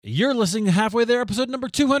You're listening to Halfway There, episode number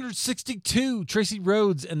 262, Traci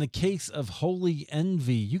Rhoades and the Case of Holy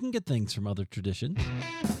Envy. You can get things from other traditions.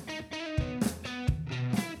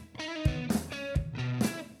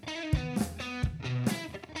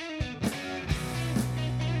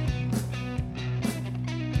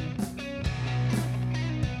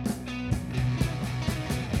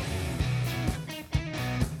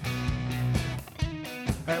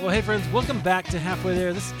 Well, hey friends, welcome back to Halfway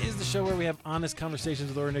There. This is the show where we have honest conversations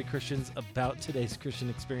with ordinary Christians about today's Christian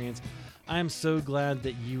experience. I am so glad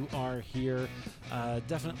that you are here.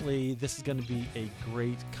 Definitely, this is going to be a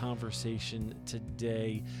great conversation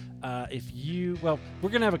today. We're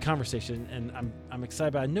going to have a conversation, and I'm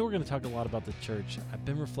excited. I know we're going to talk a lot about the church. I've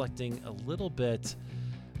been reflecting a little bit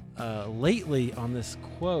lately on this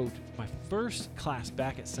quote. My first class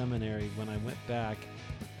back at seminary, when I went back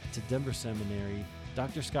to Denver Seminary,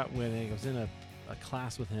 Dr. Scott Winnig, I was in a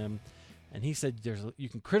class with him, and he said, you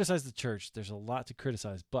can criticize the church. There's a lot to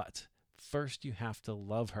criticize, but first you have to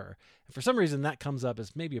love her. And for some reason, that comes up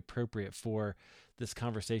as maybe appropriate for this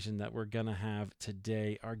conversation that we're going to have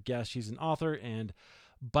today. Our guest, she's an author and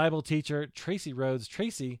Bible teacher, Traci Rhoades.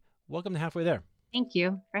 Traci, welcome to Halfway There. Thank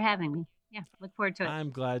you for having me. Yeah, look forward to it.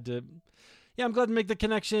 I'm glad to make the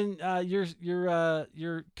connection. You're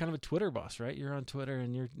kind of a Twitter boss, right? You're on Twitter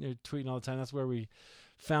and you're tweeting all the time. That's where we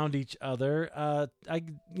found each other.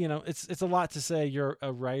 It's a lot to say you're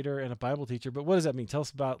a writer and a Bible teacher, but what does that mean? Tell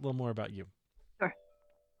us a little more about you. Sure.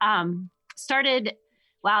 I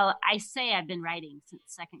say I've been writing since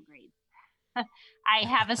second grade. I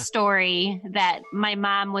have a story that my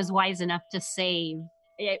mom was wise enough to save.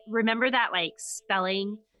 Remember that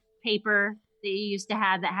spelling paper that you used to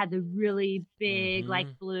have that had the really big,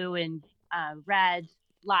 blue and red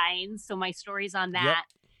lines. So my story's on that.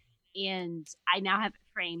 Yep. And I now have it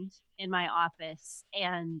framed in my office,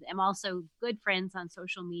 and I'm also good friends on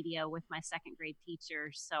social media with my second grade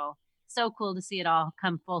teacher. So cool to see it all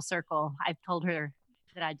come full circle. I've told her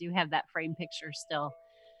that I do have that framed picture still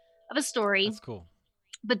of a story. That's cool.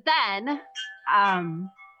 But then,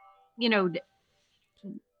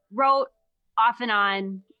 wrote off and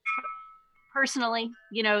on personally,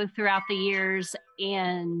 throughout the years,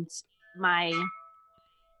 and my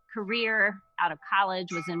career out of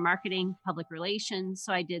college was in marketing, public relations.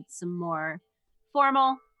 So I did some more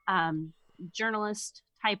formal journalist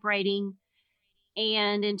type writing.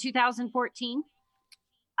 And in 2014,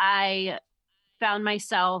 I found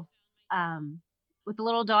myself with a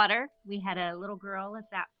little daughter. We had a little girl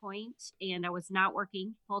at that point, and I was not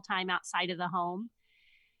working full time outside of the home.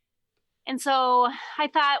 And so I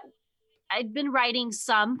thought, I'd been writing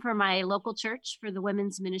some for my local church for the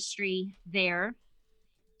women's ministry there.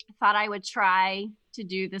 I thought I would try to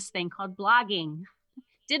do this thing called blogging.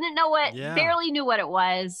 Barely knew what it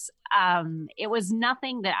was. It was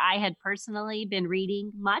nothing that I had personally been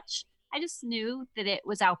reading much. I just knew that it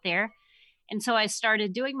was out there. And so I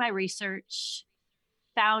started doing my research,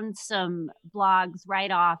 found some blogs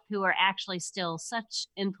right off who are actually still such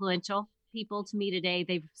influential people to me today.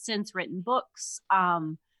 They've since written books,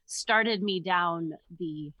 started me down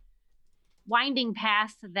the winding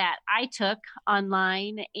path that I took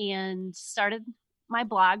online, and started my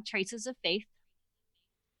blog, Traces of Faith.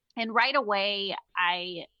 And right away,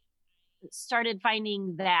 I started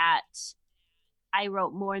finding that I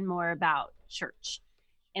wrote more and more about church.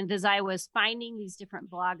 And as I was finding these different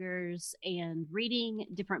bloggers and reading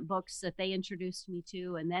different books that they introduced me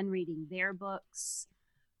to, and then reading their books,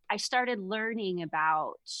 I started learning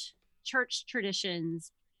about church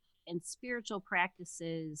traditions and spiritual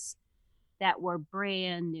practices that were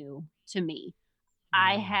brand new to me.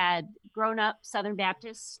 I had grown up Southern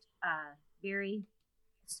Baptist, very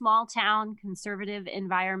small town, conservative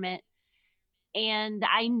environment. And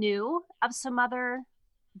I knew of some other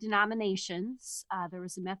denominations. There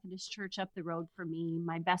was a Methodist church up the road from me.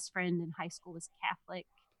 My best friend in high school was Catholic,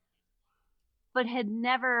 but had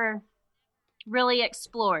never really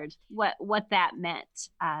explored what that meant.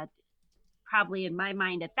 Probably in my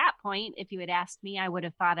mind at that point, if you had asked me, I would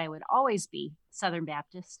have thought I would always be Southern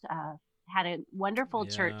Baptist. Had a wonderful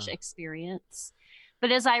church experience.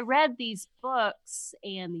 But as I read these books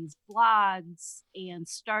and these blogs and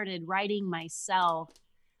started writing myself,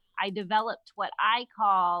 I developed what I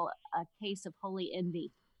call a case of holy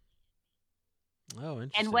envy. Oh,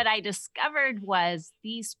 interesting. And what I discovered was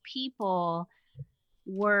these people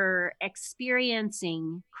were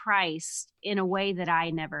experiencing Christ in a way that I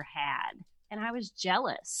never had. And I was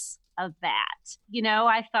jealous of that.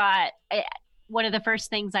 I thought one of the first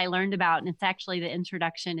things I learned about, and it's actually the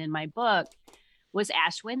introduction in my book, was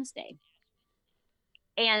Ash Wednesday.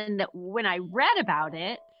 And when I read about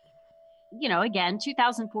it, again,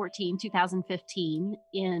 2014, 2015,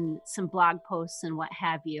 in some blog posts and what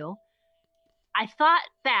have you, I thought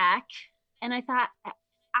back and I thought,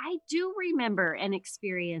 I do remember an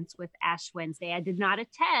experience with Ash Wednesday. I did not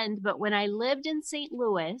attend, but when I lived in St.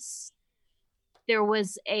 Louis, there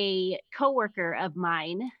was a coworker of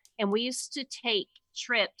mine, and we used to take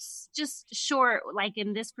trips, just short, like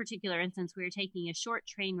in this particular instance, we were taking a short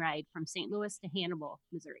train ride from St. Louis to Hannibal,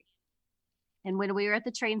 Missouri. And when we were at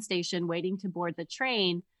the train station waiting to board the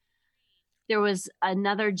train, there was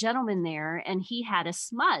another gentleman there, and he had a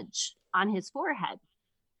smudge on his forehead.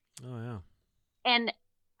 Oh, yeah. And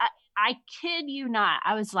I kid you not,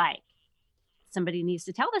 I was like, somebody needs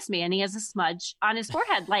to tell this man he has a smudge on his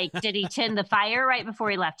forehead. Like, did he tend the fire right before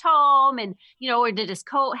he left home? And, or did his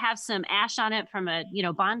coat have some ash on it from a,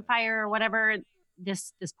 bonfire or whatever?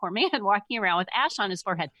 This poor man walking around with ash on his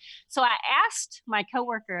forehead. So I asked my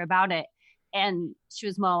coworker about it, and she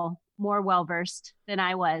was more well-versed than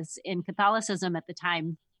I was in Catholicism at the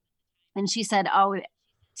time. And she said, oh,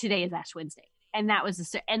 today is Ash Wednesday. And that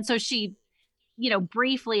was, and so she,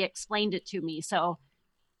 briefly explained it to me. So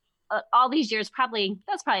all these years,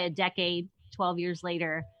 that's probably a decade, 12 years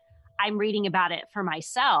later, I'm reading about it for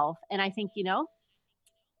myself. And I think,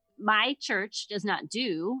 my church does not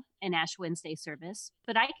do an Ash Wednesday service,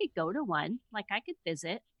 but I could go to one, like I could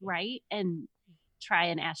visit, right? And try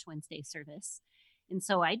an Ash Wednesday service. And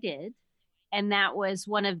so I did. And that was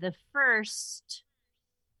one of the first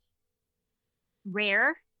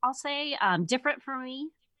rare, I'll say, different for me,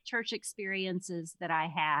 church experiences that I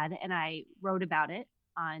had. And I wrote about it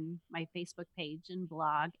on my Facebook page and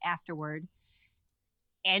blog afterward.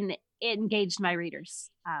 And it engaged my readers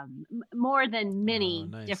more than many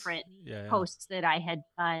different posts that I had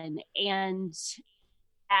done. And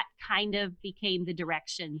that kind of became the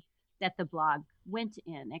direction that the blog went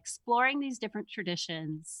in, exploring these different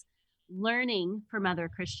traditions, learning from other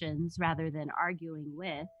Christians rather than arguing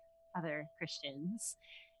with other Christians.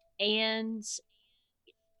 And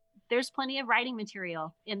there's plenty of writing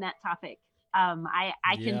material in that topic. I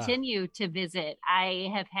continue to visit.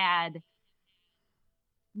 I have had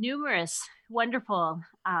numerous wonderful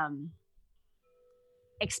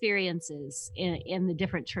experiences in the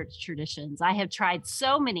different church traditions. I have tried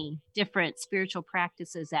so many different spiritual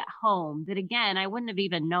practices at home that, again, I wouldn't have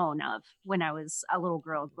even known of when I was a little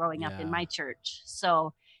girl growing up in my church.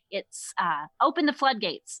 So it's opened the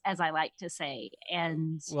floodgates, as I like to say.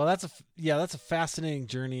 And well, that's a fascinating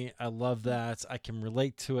journey. I love that. I can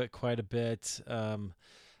relate to it quite a bit.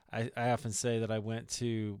 I often say that I went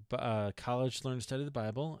to college to learn to study the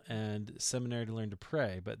Bible and seminary to learn to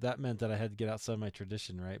pray, but that meant that I had to get outside my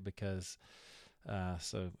tradition, right? Because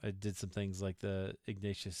so I did some things like the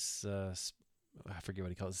Ignatius, I forget what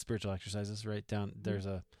he calls it, spiritual exercises, right? Down there's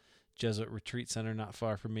a Jesuit retreat center not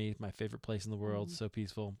far from me, my favorite place in the world, so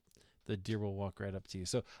peaceful. The deer will walk right up to you.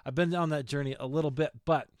 So I've been on that journey a little bit,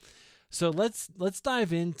 but so let's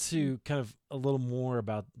dive into kind of a little more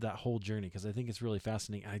about that whole journey, because I think it's really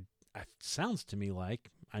fascinating. It sounds to me like,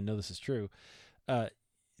 I know this is true,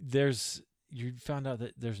 you found out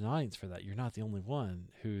that there's an audience for that. You're not the only one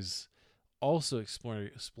who's also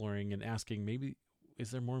exploring and asking, maybe,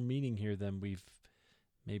 is there more meaning here than we've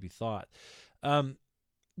maybe thought?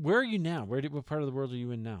 Where are you now? What part of the world are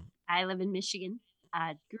you in now? I live in Michigan.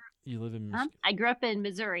 You live in Michigan? I grew up in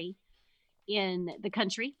Missouri, in the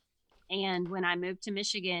country. And when I moved to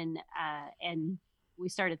Michigan and we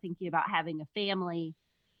started thinking about having a family,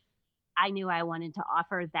 I knew I wanted to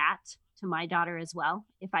offer that to my daughter as well,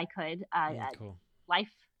 if I could. Cool.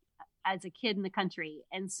 Life as a kid in the country.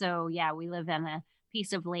 And so, we live on a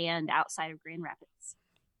piece of land outside of Grand Rapids.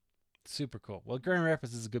 Super cool. Well, Grand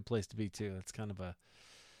Rapids is a good place to be too. It's kind of a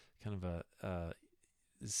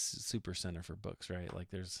super center for books, right? Like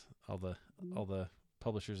there's all the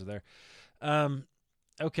publishers are there.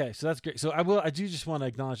 Okay, so that's great. So I do just want to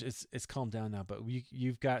acknowledge it's calmed down now, but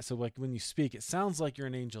you've got, so like when you speak, it sounds like you're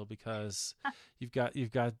an angel because you've got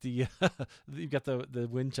the you've got the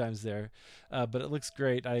wind chimes there, but it looks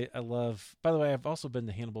great. I love. By the way, I've also been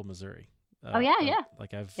to Hannibal, Missouri. Yeah.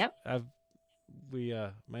 Like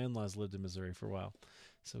my in-laws lived in Missouri for a while,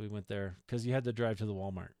 so we went there because you had to drive to the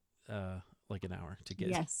Walmart like an hour to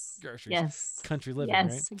get groceries. Yes, country living,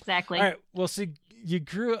 yes, right? Exactly. All right. Well, so you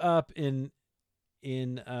grew up in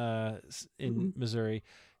Missouri,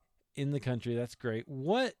 in the country. That's great.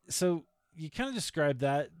 So you kind of described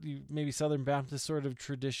that, maybe Southern Baptist sort of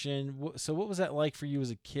tradition. So what was that like for you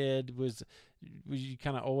as a kid? Was you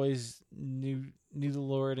kind of always knew the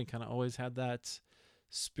Lord and kind of always had that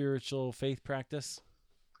spiritual faith practice?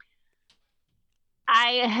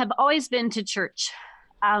 I have always been to church.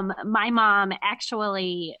 My mom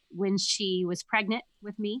actually, when she was pregnant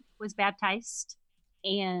with me, was baptized,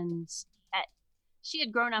 and uh, she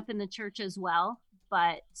had grown up in the church as well,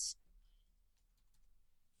 but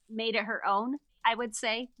made it her own, I would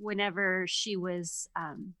say, whenever she was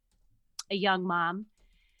a young mom.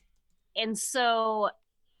 And so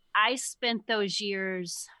I spent those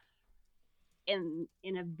years in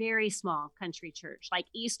a very small country church. Like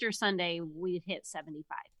Easter Sunday, we'd hit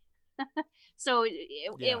 75. So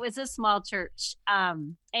it Yeah. was a small church.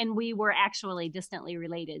 And we were actually distantly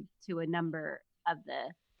related to a number of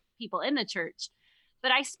the people in the church.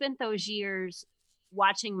 But I spent those years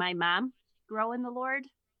watching my mom grow in the Lord.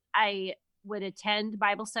 I would attend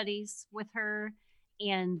Bible studies with her,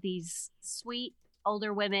 and these sweet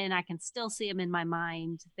older women, I can still see them in my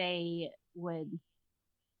mind. They would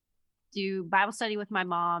do Bible study with my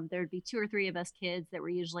mom. There'd be two or three of us kids that were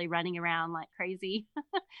usually running around like crazy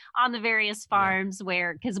on the various Yeah. farms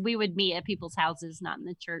where, because we would meet at people's houses, not in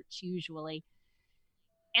the church usually.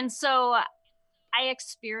 And so I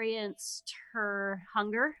experienced her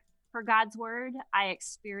hunger for God's word. I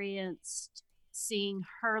experienced seeing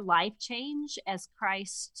her life change as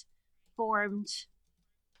Christ formed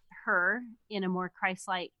her in a more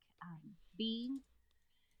Christ-like being.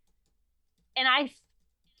 And I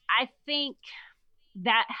think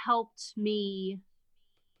that helped me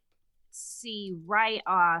see right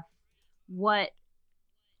off what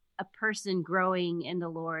a person growing in the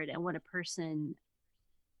Lord and what a person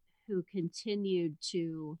who continued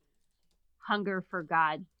to hunger for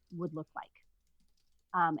God would look like.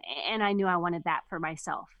 And I knew I wanted that for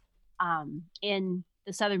myself. In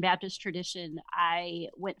the Southern Baptist tradition, I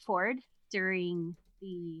went forward during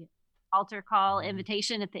the altar call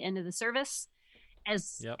invitation at the end of the service.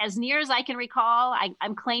 As near as I can recall,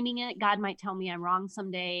 I'm claiming it. God might tell me I'm wrong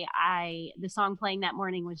someday. The song playing that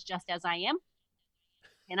morning was "Just as I Am,"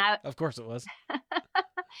 and Of course it was.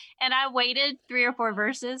 and I waited 3 or 4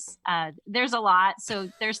 verses. There's a lot, so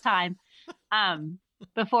there's time.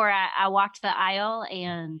 Before I walked the aisle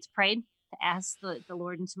and prayed to ask the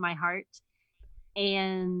Lord into my heart,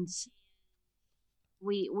 and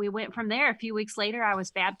we went from there. A few weeks later, I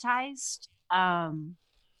was baptized.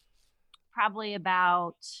 Probably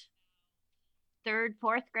about third,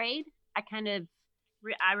 fourth grade. I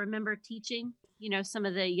remember teaching, some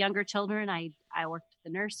of the younger children. I worked at the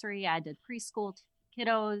nursery. I did preschool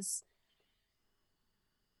kiddos.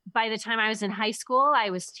 By the time I was in high school, I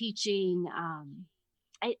was teaching.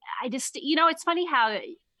 I just, it's funny how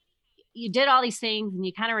you did all these things and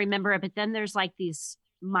you kind of remember it, but then there's like these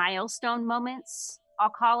milestone moments, I'll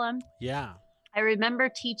call them. Yeah. I remember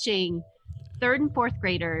teaching third and fourth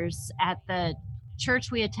graders at the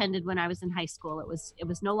church we attended when I was in high school. It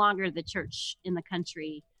was no longer the church in the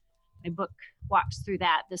country. My book walks through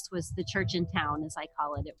that. This was the church in town, as I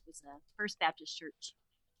call it. It was a First Baptist church.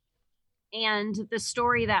 And the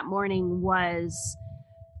story that morning was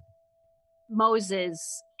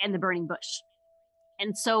Moses and the burning bush.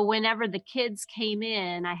 And so whenever the kids came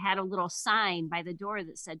in, I had a little sign by the door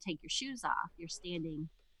that said, "Take your shoes off. You're standing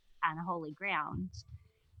on holy ground."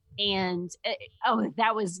 And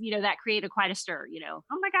that was, that created quite a stir,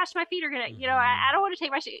 oh my gosh, my feet are gonna, I don't want to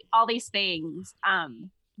take my shoes, all these things.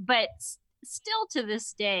 But still to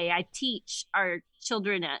this day, I teach our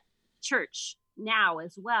children at church now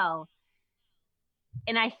as well.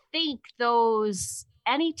 And I think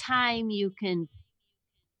anytime you can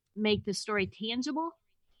make the story tangible,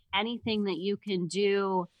 anything that you can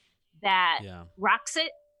do that rocks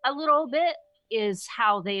it a little bit is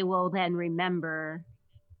how they will then remember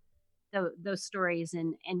those stories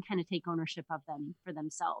and kind of take ownership of them for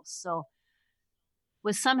themselves. So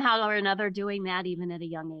was somehow or another doing that even at a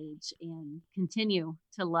young age, and continue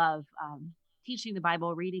to love teaching the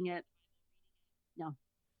Bible, reading it.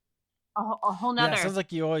 A whole nother. Yeah, it sounds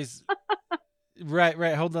like you always right,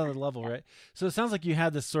 hold on the level, right? So it sounds like you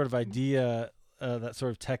had this sort of idea, that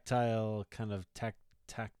sort of tactile kind of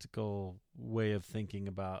tactical way of thinking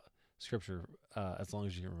about scripture, as long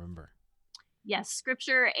as you can remember. Yes,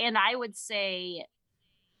 scripture, and I would say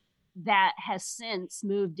that has since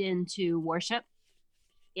moved into worship.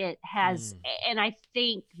 It has, and I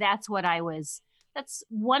think that's one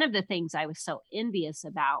of the things I was so envious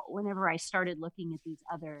about whenever I started looking at these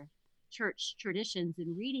other church traditions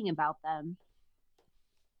and reading about them.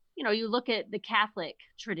 You look at the Catholic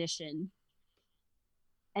tradition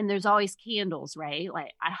and there's always candles, right?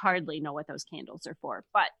 Like, I hardly know what those candles are for,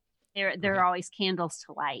 but there are always candles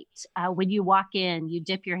to light. When you walk in, you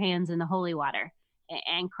dip your hands in the holy water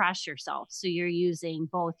and cross yourself. So you're using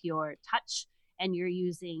both your touch and you're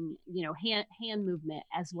using, hand movement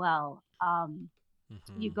as well.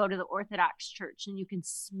 You Mm-hmm. go to the Orthodox church and you can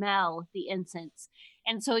smell the incense.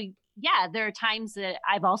 And so, yeah, there are times that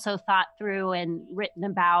I've also thought through and written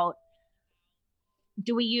about,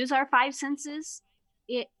 do we use our five senses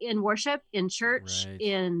in worship, in church, Right.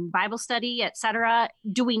 in Bible study, etc.?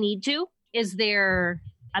 Do we need to? Is there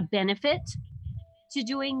a benefit to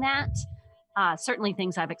doing that? Certainly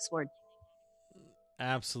things I've explored.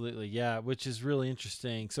 Absolutely. Yeah, which is really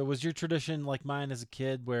interesting. So was your tradition like mine as a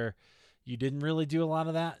kid where you didn't really do a lot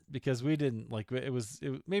of that? Because we didn't. Like it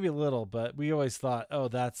maybe a little, but we always thought, "Oh,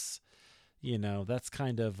 that's, that's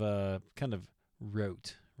kind of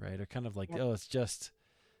rote, right?" Or kind of like, Yep. "Oh, it's just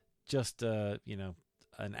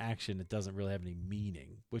an action. It doesn't really have any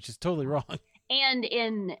meaning," which is totally wrong. And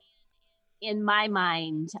in my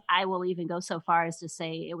mind, I will even go so far as to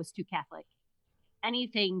say it was too Catholic.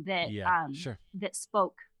 Anything Yeah, sure. that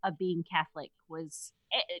spoke of being Catholic was,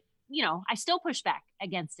 I still push back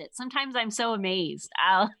against it. Sometimes I'm so amazed.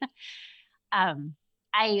 Um,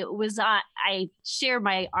 I share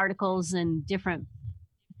my articles and different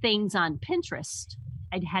things on Pinterest.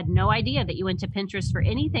 I had no idea that you went to Pinterest for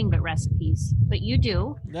anything but recipes, but you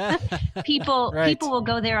do. People Right. will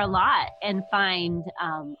go there a lot and find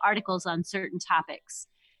articles on certain topics.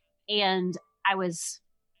 And I was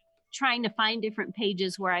trying to find different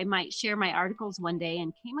pages where I might share my articles one day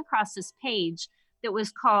and came across this page that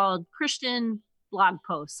was called Christian Blog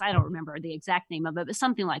Posts. I don't remember the exact name of it, but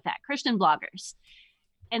something like that, Christian bloggers.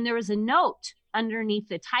 And there was a note underneath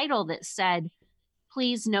the title that said,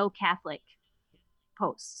 please no Catholic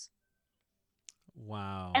posts.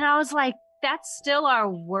 Wow. And I was like, that's still our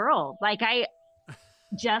world. Like, I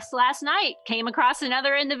just last night came across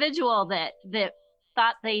another individual that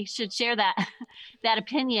thought they should share that that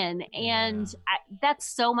opinion. Yeah. And that's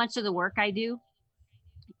so much of the work I do,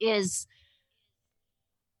 is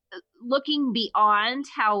looking beyond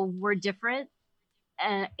how we're different,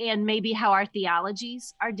 and maybe how our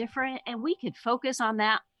theologies are different, and we could focus on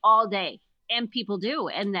that all day, and people do,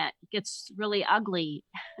 and that gets really ugly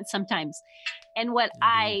sometimes. And what Indeed.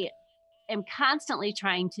 I am constantly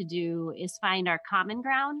trying to do is find our common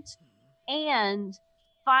ground, and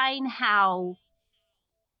find how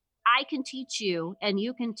I can teach you and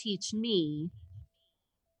you can teach me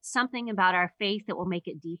something about our faith that will make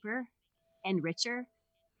it deeper and richer.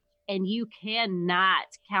 And you cannot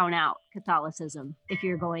count out Catholicism if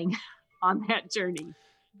you're going on that journey.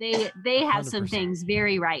 They have some 100%. things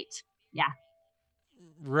very right. Yeah.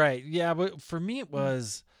 Right. Yeah, but for me it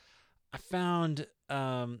was, I found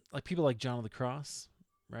like people like John of the Cross,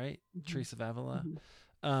 right? Mm-hmm. Teresa of Avila.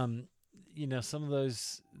 Mm-hmm. Um, some of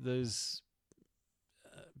those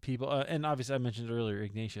people, and obviously I mentioned earlier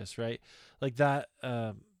Ignatius, right? Like that,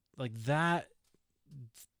 like that.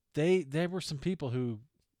 There were some people who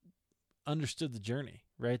understood the journey,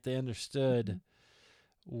 right? They Mm-hmm. understood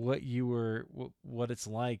what you were, what it's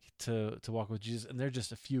like to walk with Jesus, and they're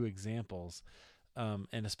just a few examples.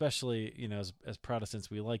 And especially, as Protestants,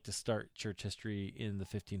 we like to start church history in the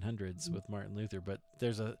 1500s Mm-hmm. with Martin Luther, but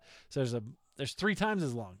there's three times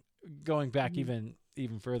as long going back Mm-hmm.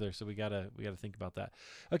 even further. So we gotta think about that.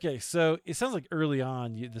 Okay, so it sounds like early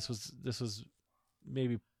on this was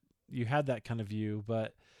maybe you had that kind of view,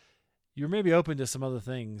 but you're maybe open to some other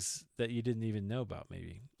things that you didn't even know about,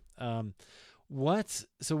 maybe. Um,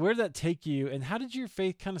 so where did that take you, and how did your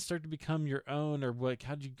faith kind of start to become your own, or what?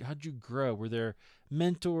 How'd you grow? Were there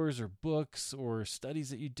mentors or books or studies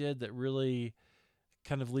that you did that really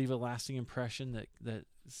kind of leave a lasting impression that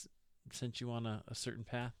sent you on a certain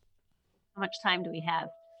path? How much time do we have?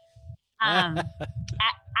 Um,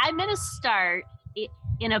 I'm going to start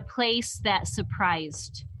in a place that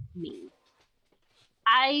surprised me.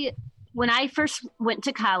 When I first went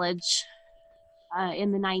to college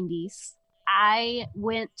in the 90s, I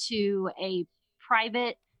went to a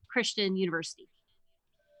private Christian university,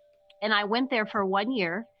 and I went there for 1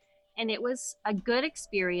 year, and it was a good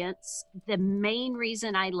experience. The main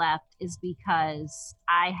reason I left is because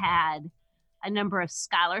I had a number of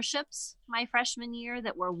scholarships my freshman year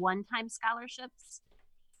that were one-time scholarships.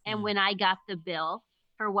 And Mm. when I got the bill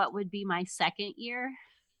for what would be my second year,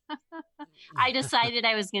 I decided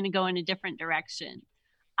I was going to go in a different direction.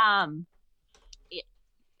 Um, it,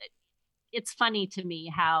 it's funny to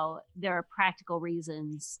me how there are practical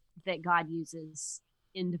reasons that God uses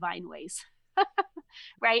in divine ways,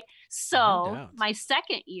 right? No So, doubt. my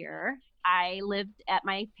second year, I lived at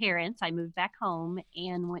my parents'. I moved back home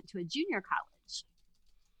and went to a junior college.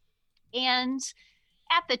 And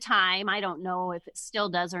at the time, I don't know if it still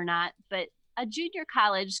does or not, but a junior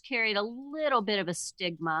college carried a little bit of a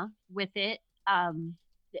stigma with it, um,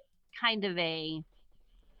 kind of a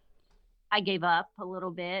I gave up a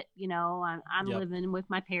little bit. I'm Yep. living with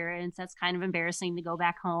my parents. That's kind of embarrassing to go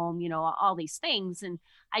back home, all these things. And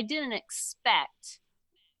I didn't expect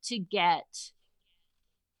to get,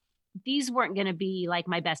 these weren't going to be like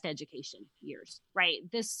my best education years, right?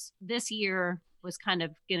 This year was kind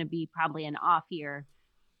of going to be probably an off year.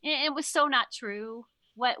 And it was so not true.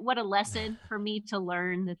 What a lesson for me to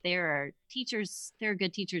learn that there are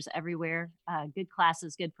good teachers everywhere, good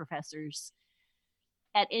classes, good professors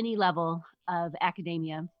at any level of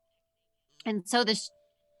academia. And so this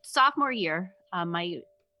sophomore year, my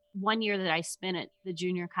 1 year that I spent at the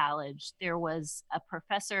junior college, there was a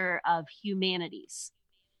professor of humanities.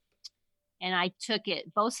 And I took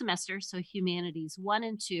it both semesters, so humanities 1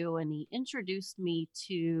 and 2, and he introduced me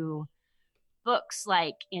to books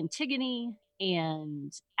like Antigone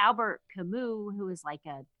and Albert Camus, who is like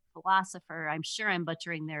a philosopher. I'm sure I'm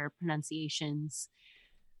butchering their pronunciations.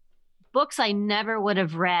 Books I never would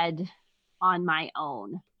have read on my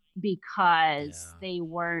own because Yeah. they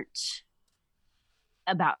weren't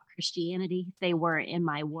about Christianity. They weren't in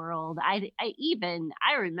my world. I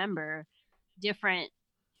remember different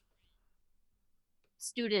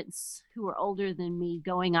students who were older than me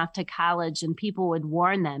going off to college, and people would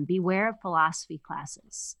warn them, beware of philosophy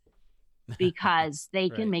classes because they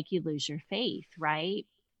can Right. make you lose your faith, right?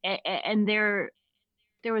 And there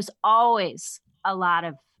was always a lot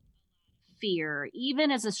of fear, even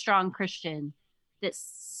as a strong Christian, that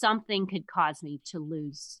something could cause me to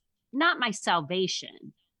lose not my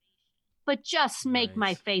salvation, but just make my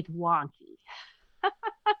Right. faith wonky,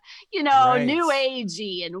 Right. new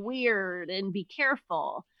agey and weird, and be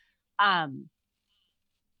careful. Um,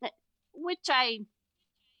 which I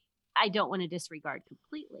don't want to disregard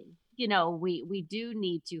completely. We do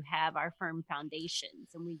need to have our firm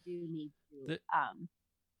foundations, and we do need to.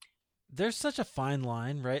 There's such a fine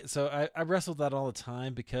line, right? So I wrestle with that all the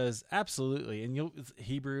time because absolutely, and you'll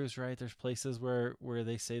Hebrews, right? There's places where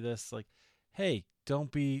they say this like, hey,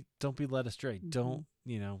 don't be led astray. Mhm. Don't,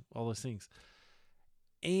 all those things.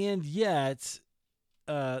 And yet,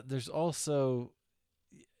 there's also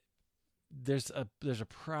there's a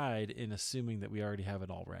pride in assuming that we already have it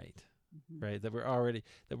all right, Mhm. right? That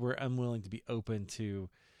we're unwilling to be open to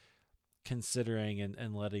considering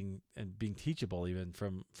and letting and being teachable even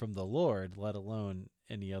from the Lord, let alone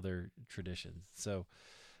any other traditions. So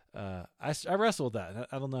I wrestle with that.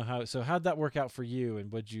 I don't know how. So how'd that work out for you,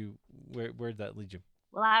 and where'd that lead you?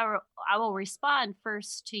 Well, I will respond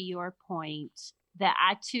first to your point that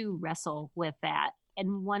I too wrestle with that.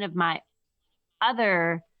 And one of my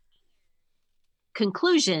other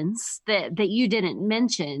conclusions that you didn't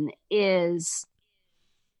mention is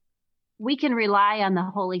we can rely on the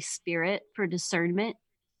Holy Spirit for discernment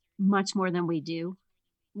much more than we do.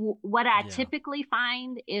 What I Yeah. typically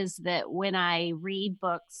find is that when I read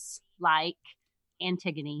books like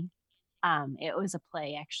Antigone, it was a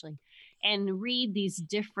play actually, and read these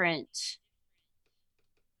different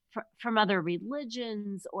from other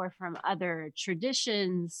religions or from other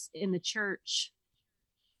traditions in the church,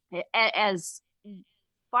 as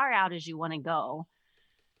far out as you want to go,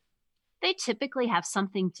 they typically have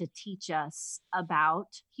something to teach us about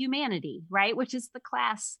humanity, right? Which is the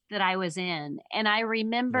class that I was in. And I Right.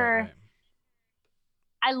 remember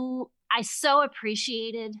Right. I, I so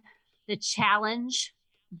appreciated the challenge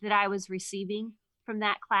that I was receiving from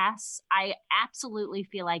that class. I absolutely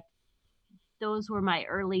feel like those were my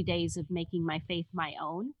early days of making my faith my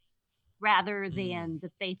own rather Mm, than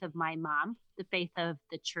the faith of my mom, the faith of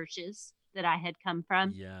the churches that I had come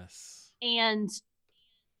from. yes. And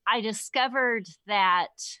I discovered that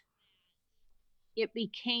it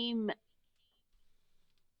became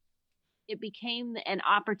it became an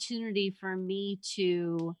opportunity for me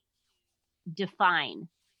to define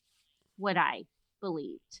what I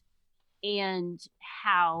believed and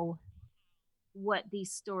how what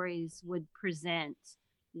these stories would present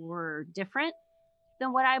were different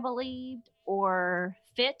than what I believed or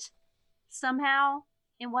fit somehow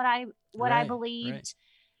in what I Right. Right. believed.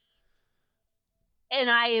 And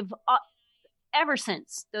I've ever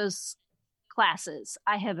since those classes,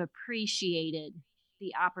 I have appreciated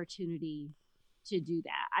the opportunity to do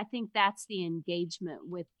that. I think that's the engagement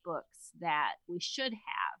with books that we should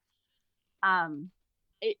have.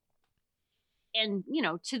 It, and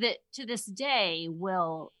to this day,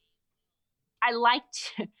 will I like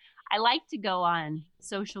to I like to go on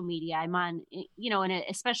social media. I'm on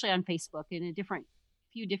especially on Facebook in a different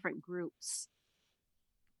few different groups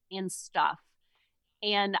and stuff.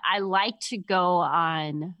 And I like to go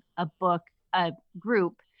on a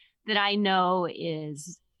group that I know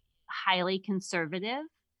is highly conservative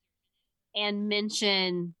and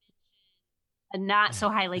mention a not so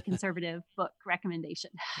highly conservative book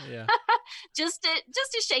recommendation. Yeah. just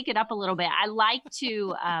to shake it up a little bit. I like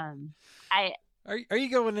to I Are you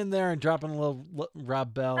going in there and dropping a little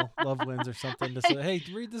Rob Bell Love Wins or something to say, hey,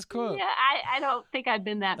 read this quote? Yeah, I don't think I've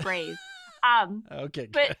been that brave. Okay,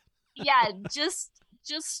 good. But yeah, just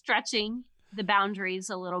stretching the boundaries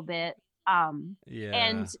a little bit. Yeah.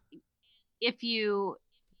 And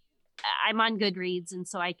I'm on Goodreads, and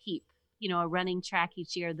so I keep, a running track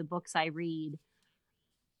each year of the books I read.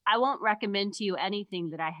 I won't recommend to you anything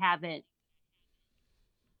that I haven't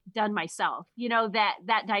done myself.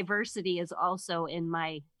 That diversity is also in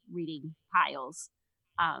my reading piles.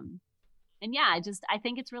 And yeah, I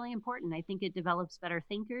think it's really important. I think it develops better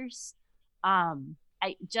thinkers.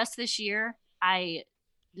 Just this year, I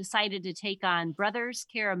decided to take on Brothers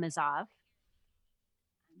Karamazov.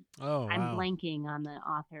 Oh, wow. I'm blanking on the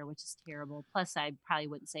author, which is terrible. Plus, I probably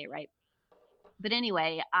wouldn't say it right. But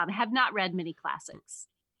anyway, have not read many classics.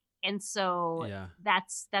 And so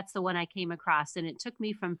that's the one I came across. And it took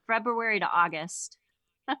me from February to August,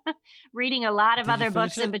 reading a lot of other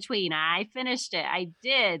books in between. I finished it. I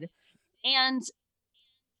did. And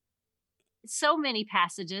so many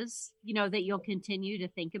passages, that you'll continue to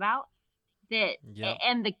think about that. Yep.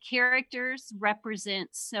 And the characters represent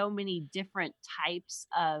so many different types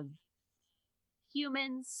of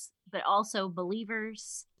humans, but also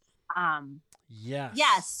believers. Yes.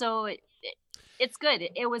 Yeah. So it's good.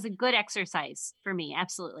 It was a good exercise for me.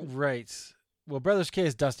 Absolutely. Right. Well, Brothers K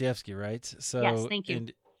is Dostoevsky, right? So yes, thank you.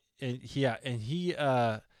 And he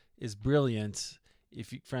is brilliant.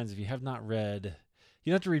 If you have not read,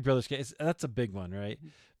 you don't have to read Brothers K. That's a big one, right? Mm-hmm.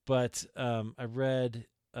 But I read.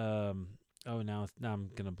 Now I'm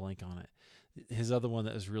gonna blank on it. His other one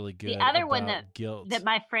that was really good. The other one guilt that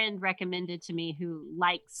my friend recommended to me, who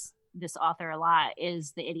likes this author a lot,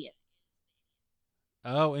 is The Idiot.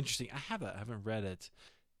 Oh, interesting. I haven't read it.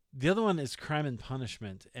 The other one is Crime and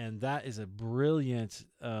Punishment, and that is a brilliant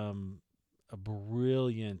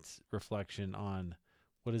reflection on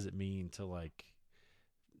what does it mean to like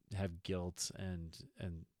have guilt and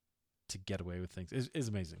to get away with things. Is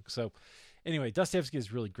amazing. So anyway, Dostoevsky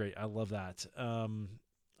is really great. I love that.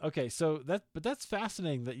 Okay, so that's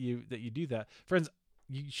fascinating that you do that. Friends,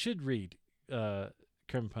 you should read Crime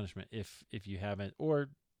and Punishment if you haven't, or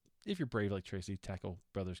if you're brave like Traci, tackle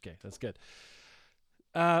Brothers K. That's good.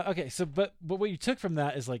 Okay, so but what you took from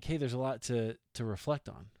that is like, hey, there's a lot to reflect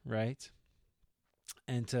on, right?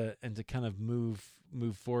 And to kind of move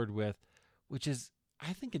forward with, which is,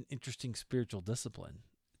 I think, an interesting spiritual discipline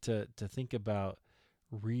to think about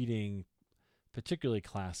reading, particularly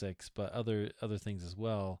classics, but other things as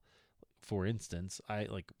well. For instance,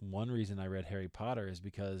 one reason I read Harry Potter is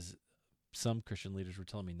because some Christian leaders were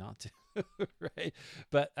telling me not to, right?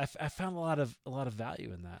 But I found a lot of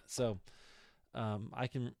value in that. So I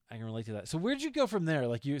can relate to that. So where'd you go from there?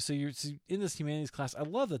 Like you're in this humanities class. I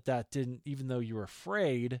love that didn't, even though you were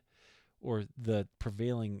afraid, or the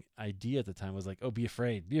prevailing idea at the time was like, oh, be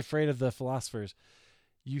afraid of the philosophers.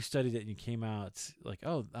 You studied it and you came out like,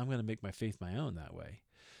 oh, I'm going to make my faith my own that way.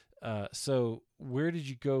 So where did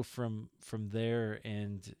you go from there,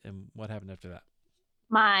 and what happened after that?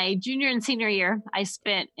 My junior and senior year, I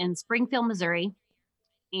spent in Springfield, Missouri,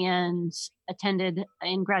 and attended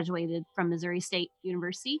and graduated from Missouri State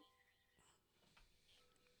University,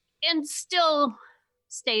 and still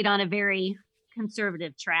stayed on a very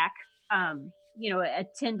conservative track.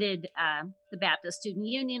 Attended the Baptist Student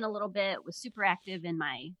Union a little bit, was super active in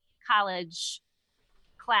my college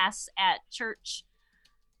class at church,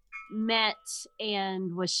 met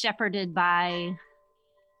and was shepherded by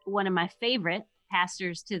one of my favorite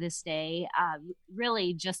pastors to this day,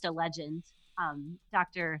 really just a legend,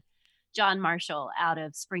 Dr. John Marshall out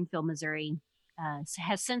of Springfield, Missouri,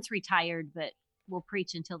 has since retired, but will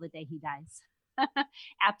preach until the day he dies.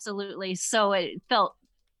 Absolutely. So it felt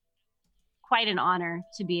quite an honor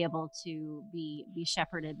to be able to be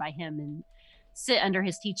shepherded by him and sit under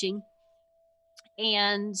his teaching.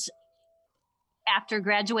 And after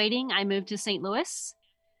graduating, I moved to St. Louis,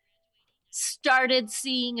 started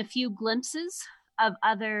seeing a few glimpses of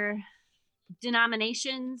other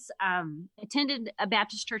denominations, attended a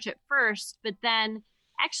Baptist church at first, but then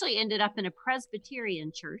actually ended up in a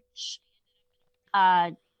Presbyterian church.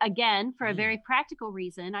 Again, for a very practical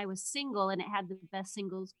reason. I was single, and it had the best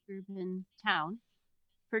singles group in town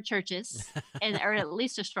for churches, or at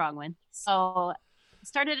least a strong one. So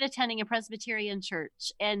started attending a Presbyterian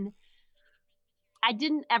church, and I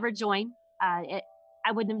didn't ever join. I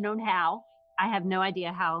wouldn't have known how. I have no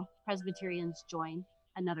idea how Presbyterians join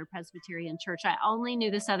another Presbyterian church. I only knew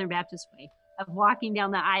the Southern Baptist way of walking down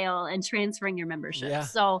the aisle and transferring your membership. Yeah.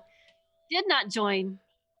 So did not join,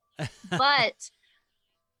 but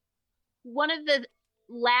one of the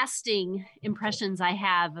lasting impressions I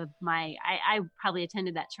have of I probably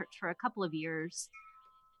attended that church for a couple of years,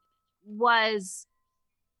 was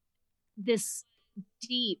this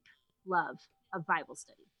deep love of Bible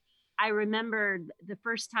study. I remember the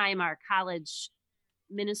first time our college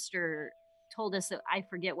minister told us that, I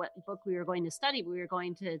forget what book we were going to study, but we were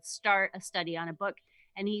going to start a study on a book.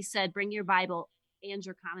 And he said, bring your Bible and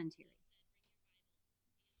your commentary.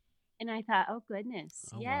 And I thought, oh, goodness,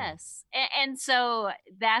 Oh, yes. And so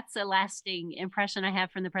that's a lasting impression I have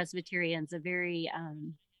from the Presbyterians, a very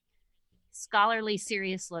scholarly,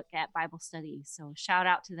 serious look at Bible study. So shout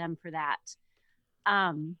out to them for that.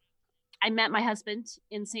 I met my husband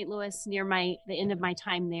in St. Louis near the end of my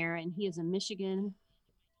time there, and he is a Michigan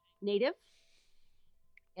native.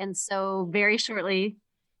 And so very shortly,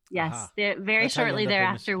 yes, very That's how you shortly end up in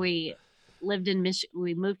thereafter, Michigan.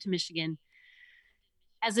 we moved to Michigan.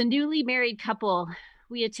 As a newly married couple,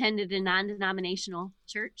 we attended a non-denominational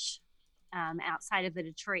church outside of the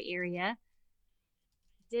Detroit area.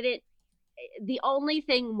 The only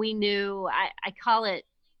thing we knew, I call it,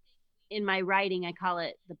 in my writing, I call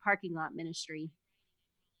it the parking lot ministry.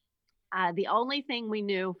 The only thing we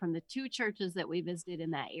knew from the two churches that we visited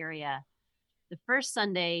in that area, the first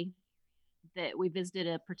Sunday that we visited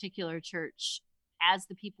a particular church, as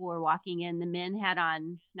the people were walking in, the men had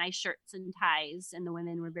on nice shirts and ties, and the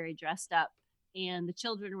women were very dressed up, and the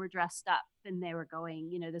children were dressed up, and they were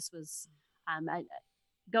going, this was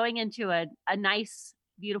going into a nice,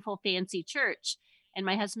 beautiful, fancy church. And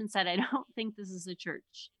my husband said, I don't think this is a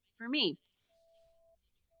church for me.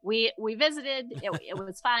 We visited, it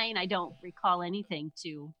was fine. I don't recall anything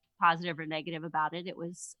too positive or negative about it. It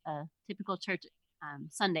was a typical church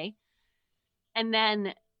Sunday. And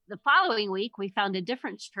then the following week, we found a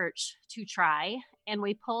different church to try, and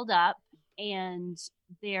we pulled up, and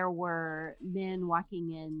there were men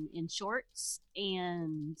walking in shorts,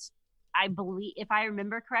 and I believe, if I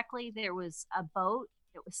remember correctly, there was a boat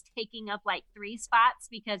that was taking up like 3 spots,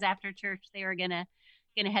 because after church they were gonna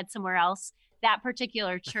head somewhere else. That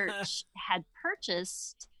particular church had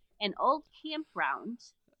purchased an old campground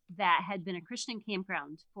that had been a Christian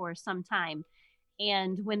campground for some time.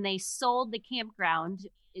 And when they sold the campground,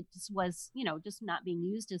 it just was, just not being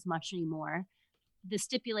used as much anymore. The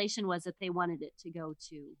stipulation was that they wanted it to go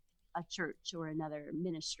to a church or another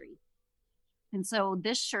ministry. And so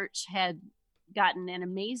this church had gotten an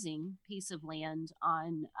amazing piece of land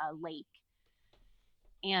on a lake.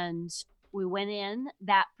 And we went in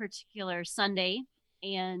that particular Sunday,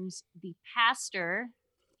 and the pastor,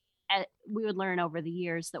 we would learn over the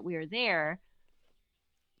years that we were there,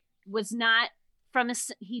 was not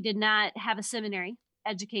he did not have a seminary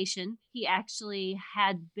education. He actually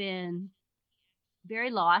had been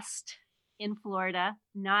very lost in Florida,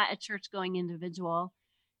 not a church-going individual,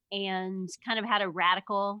 and kind of had a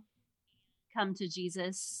radical come to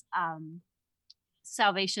Jesus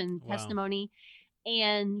salvation testimony,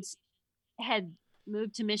 and had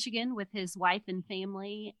moved to Michigan with his wife and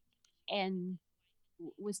family, and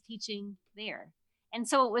was teaching there. And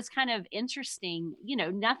so it was kind of interesting,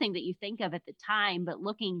 nothing that you think of at the time, but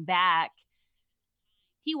looking back,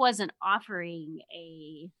 he wasn't offering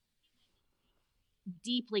a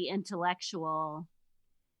deeply intellectual,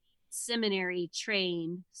 seminary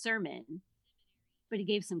trained sermon, but he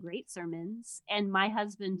gave some great sermons. And my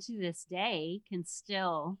husband to this day can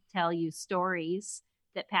still tell you stories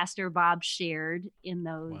that Pastor Bob shared in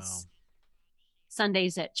those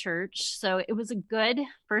Sundays at church. So it was a good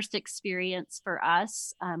first experience for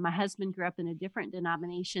us. My husband grew up in a different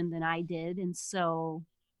denomination than I did. And so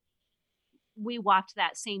we walked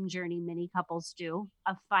that same journey many couples do,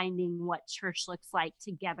 of finding what church looks like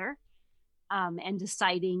together, and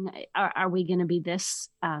deciding, are we going to be this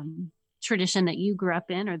tradition that you grew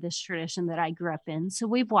up in, or this tradition that I grew up in? So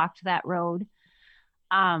we've walked that road.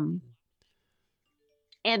 And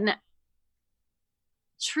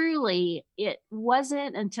truly, it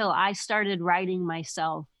wasn't until I started writing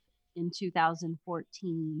myself in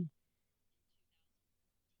 2014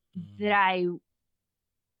 that I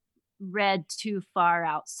read too far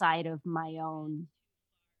outside of my own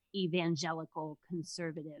evangelical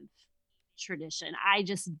conservative tradition. I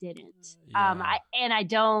just didn't.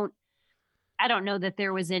 I don't know that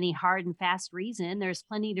there was any hard and fast reason. There's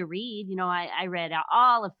plenty to read. I read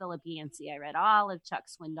all of Philip Yancey. I read all of Chuck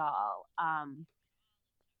Swindoll.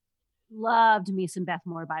 Loved me some Beth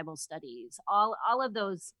Moore Bible studies. All of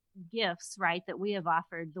those gifts, right, that we have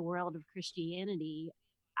offered the world of Christianity,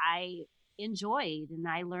 I enjoyed and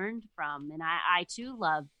I learned from. And I too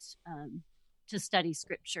loved to study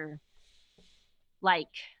scripture. like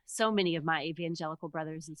so many of my evangelical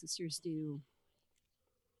brothers and sisters do.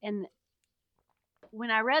 And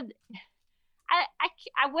when I read,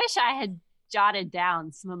 I wish I had jotted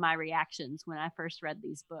down some of my reactions when I first read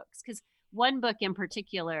these books, because one book in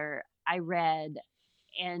particular I read,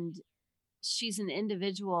 and she's an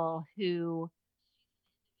individual who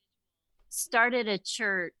started a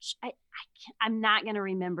church. I'm not going to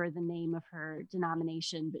remember the name of her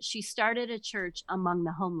denomination, but she started a church among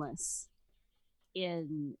the homeless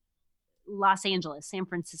in Los Angeles, San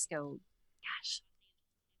Francisco. Gosh,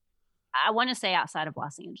 I want to say outside of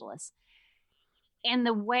Los Angeles. And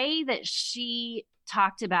the way that she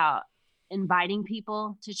talked about inviting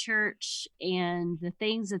people to church and the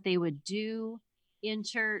things that they would do in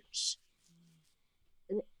church,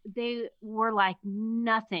 they were like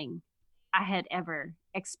nothing I had ever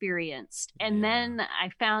experienced. And then I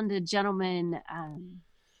found a gentleman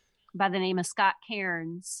by the name of Scott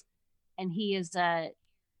Cairns, and he is a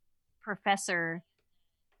professor,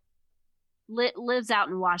 lives out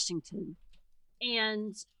in Washington,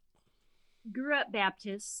 and grew up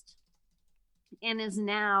Baptist and is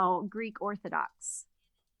now Greek Orthodox.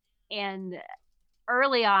 And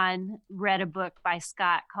early on read a book by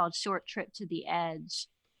Scott called Short Trip to the Edge.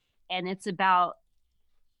 And it's about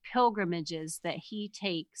pilgrimages that he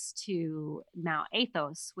takes to Mount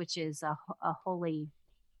Athos, which is a holy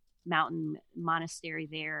mountain monastery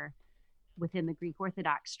there within the Greek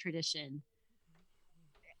Orthodox tradition.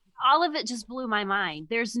 All of it just blew my mind.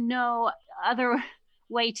 There's no other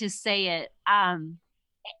way to say it.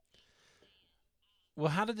 Well,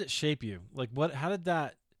 how did it shape you? Like, how did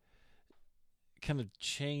that kind of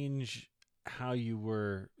change how you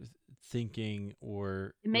were thinking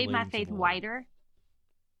or it made my faith wider?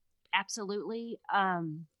 Absolutely.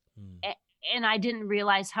 And I didn't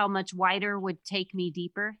realize how much wider would take me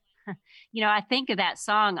deeper. I think of that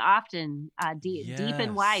song often, deep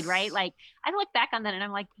and wide, right? Like, I look back on that and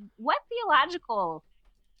I'm like, what theological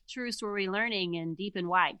truths were we learning in Deep and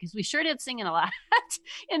Wide? Because we sure did sing it a lot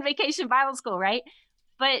in Vacation Bible School, right?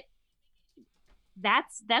 But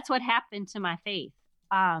that's what happened to my faith.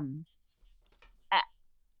 I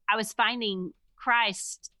was finding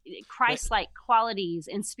Christ-like qualities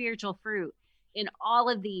and spiritual fruit in all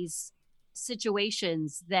of these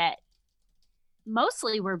situations that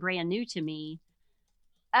mostly were brand new to me.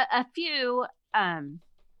 A few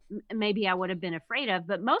maybe I would have been afraid of,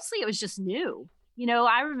 but mostly it was just new.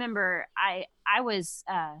 I remember I was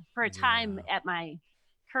for a time at my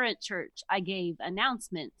current church, I gave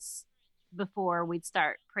announcements before we'd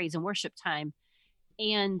start praise and worship time.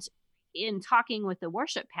 And in talking with the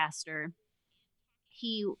worship pastor,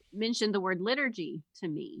 he mentioned the word liturgy to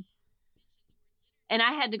me. And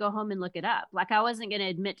I had to go home and look it up. Like, I wasn't going to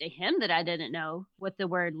admit to him that I didn't know what the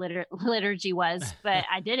word liturgy was, but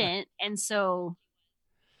I didn't. And so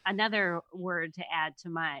another word to add to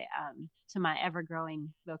my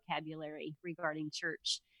ever-growing vocabulary regarding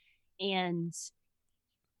church. And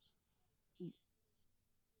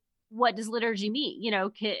what does liturgy mean?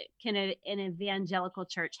 Can an evangelical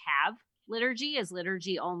church have liturgy? Is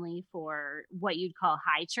liturgy only for what you'd call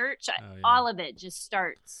high church? All of it just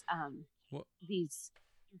starts these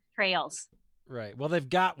trails. Right. Well, they've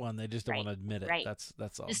got one. They just don't want to admit it. Right.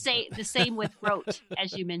 That's all. The same with rote,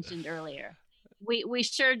 as you mentioned earlier. We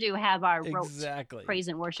sure do have our rote praise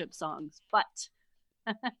and worship songs, but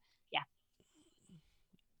yeah.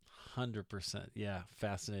 100%. Yeah.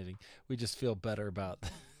 Fascinating. We just feel better about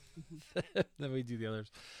than we do the others.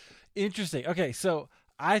 Interesting. Okay. So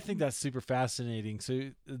I think that's super fascinating.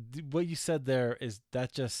 So what you said there is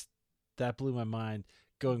that blew my mind.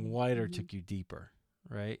 Going wider took you deeper,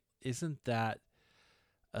 right? Isn't that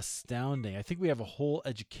astounding? I think we have a whole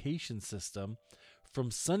education system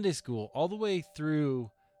from Sunday school all the way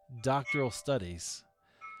through doctoral studies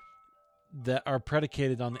that are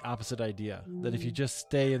predicated on the opposite idea. That if you just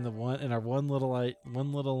stay in our one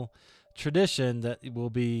little tradition, that it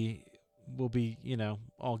will be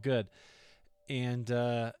all good. And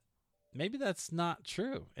maybe that's not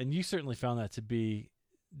true. And you certainly found that to be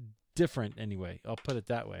different anyway. I'll put it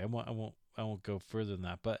that way. I won't go further than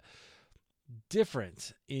that, but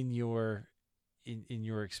different in your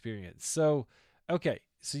experience. So, okay.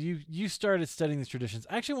 So you started studying these traditions.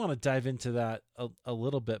 I actually want to dive into that a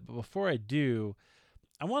little bit, but before I do,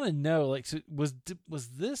 I want to know, like, so was it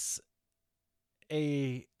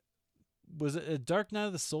a dark night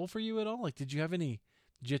of the soul for you at all? Like, did you have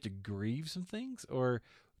to grieve some things, or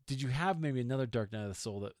did you have maybe another dark night of the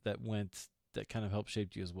soul that kind of helped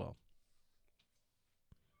shape you as well?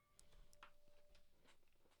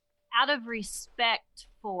 Out of respect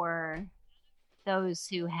for those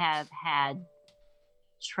who have had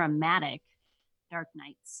traumatic dark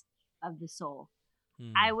nights of the soul.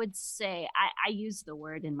 Hmm. I would say, I use the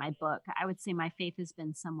word in my book, I would say my faith has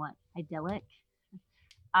been somewhat idyllic.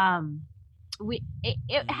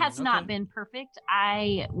 It has not been perfect.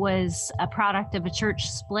 I was a product of a church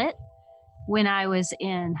split when I was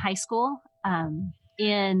in high school.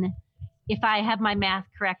 If I have my math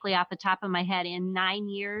correctly off the top of my head, in 9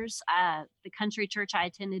 years, the country church I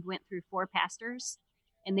attended went through 4 pastors,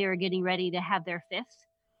 and they were getting ready to have their 5th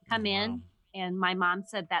come in. And my mom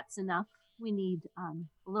said, that's enough. We need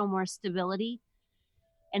a little more stability.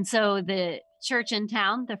 And so the church in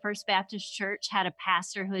town, the First Baptist Church, had a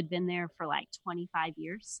pastor who had been there for like 25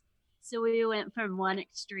 years. So we went from one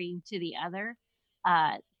extreme to the other.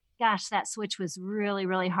 Gosh, that switch was really,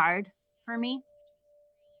 really hard for me.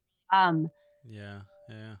 Yeah.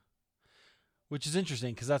 Which is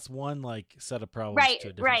interesting because that's one like set of problems to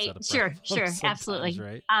a different set of problems. Sure, absolutely.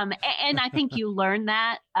 Right. And I think you learn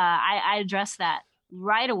that. I address that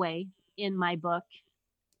right away in my book.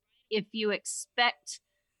 If you expect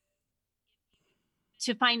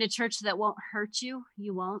to find a church that won't hurt you,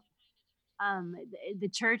 you won't. The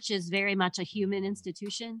church is very much a human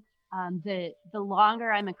institution. The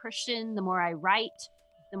longer I'm a Christian, the more I write,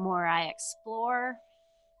 the more I explore,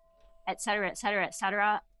 et cetera, et cetera, et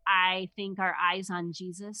cetera. I think our eyes on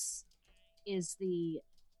Jesus is the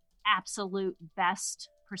absolute best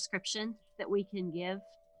prescription that we can give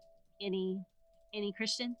any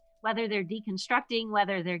Christian, whether they're deconstructing,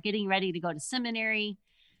 whether they're getting ready to go to seminary,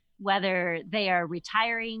 whether they are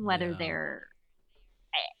retiring, whether they're,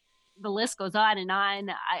 the list goes on and on.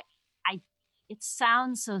 It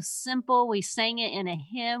sounds so simple. We sang it in a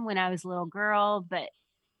hymn when I was a little girl, but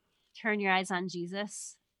turn your eyes on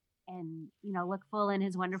Jesus and, look full in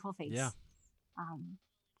his wonderful face. Yeah.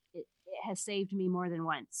 It has saved me more than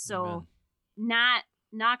once. So Amen.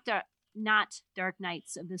 not dark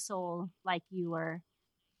nights of the soul like you were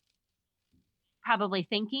probably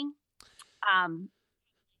thinking.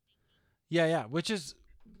 Yeah. Which is,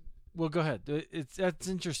 well, go ahead. That's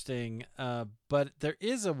interesting. But there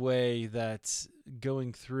is a way that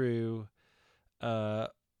going through,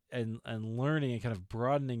 and learning and kind of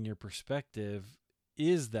broadening your perspective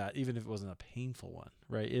is that, even if it wasn't a painful one,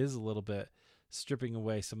 right? It is a little bit stripping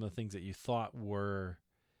away some of the things that you thought were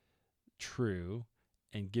true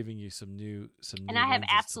and giving you some new and I have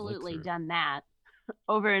absolutely done that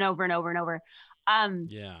over and over and over and over.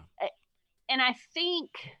 Yeah. And I think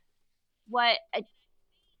what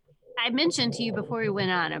I mentioned to you before we went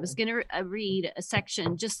on, I was going to read a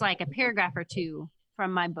section, just like a paragraph or two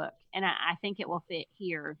from my book, and I think it will fit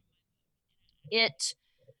here. It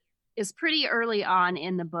is pretty early on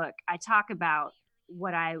in the book. I talk about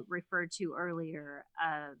what I referred to earlier,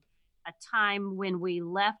 a time when we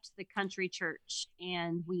left the country church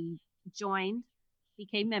and we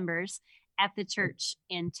became members at the church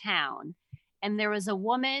in town. And there was a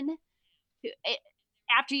woman who,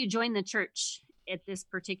 after you join the church at this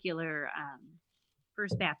particular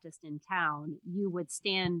First Baptist in town, you would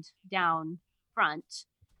stand down front,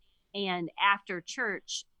 and after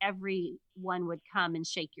church, everyone would come and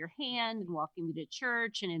shake your hand and welcome you to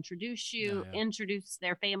church and introduce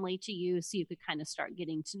their family to you, so you could kind of start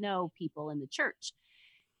getting to know people in the church.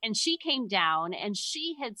 And she came down, and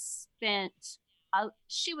she had spent,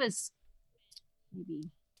 she was maybe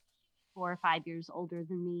 4 or 5 years older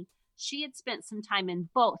than me. She had spent some time in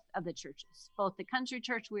both of the churches, both the country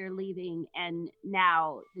church we were leaving and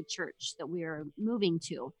now the church that we are moving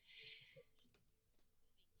to.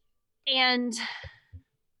 And,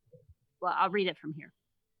 well, I'll read it from here.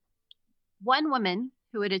 One woman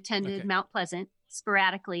who had attended Mount Pleasant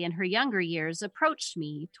sporadically in her younger years approached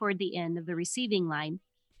me toward the end of the receiving line.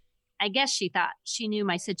 I guess she thought she knew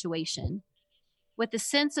my situation. With a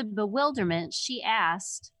sense of bewilderment, she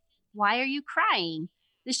asked, "Why are you crying?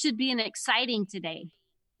 This should be an exciting day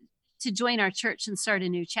to join our church and start a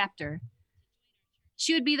new chapter."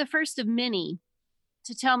 She would be the first of many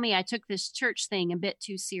to tell me I took this church thing a bit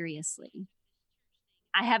too seriously.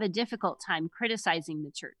 I have a difficult time criticizing the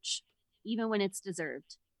church, even when it's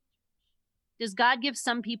deserved. Does God give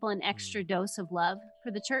some people an extra dose of love for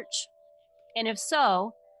the church? And if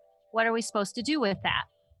so, what are we supposed to do with that?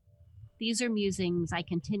 These are musings I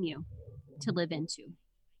continue to live into.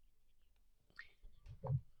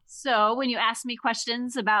 So when you ask me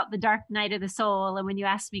questions about the dark night of the soul, and when you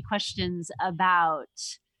ask me questions about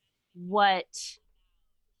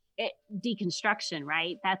deconstruction,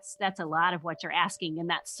 right? That's a lot of what you're asking. And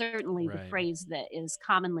that's certainly the phrase that is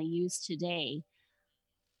commonly used today.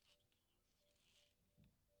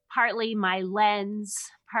 Partly my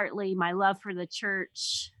lens, partly my love for the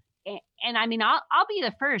church. And I mean, I'll be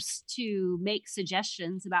the first to make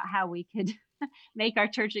suggestions about how we could make our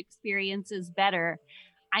church experiences better.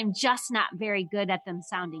 I'm just not very good at them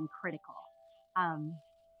sounding critical. Um,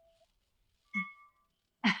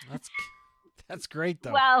 That's that's great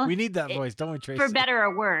though. well, We need that voice, don't we, Tracy? for better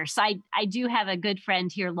or worse, I do have a good friend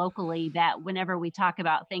here locally that whenever we talk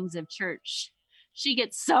about things of church, she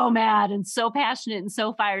gets so mad and so passionate and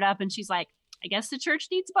so fired up, and she's like, I guess the church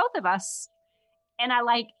needs both of us. And I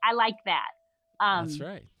like that. That's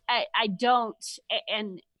right. I don't,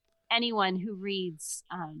 and anyone who reads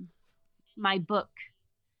my book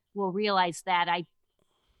will realize that I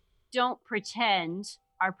don't pretend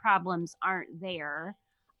our problems aren't there.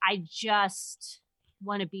 I just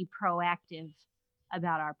want to be proactive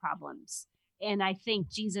about our problems. And I think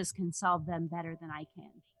Jesus can solve them better than I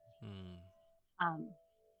can.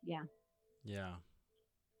 Yeah. Yeah.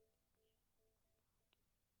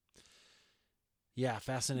 Yeah,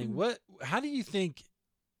 fascinating. How do you think,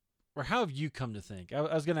 or how have you come to think? I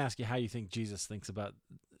was going to ask you how you think Jesus thinks about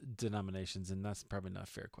denominations, and that's probably not a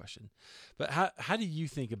fair question. But how do you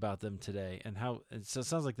think about them today, and how? And so it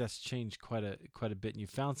sounds like that's changed quite a bit, and you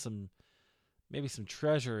found maybe some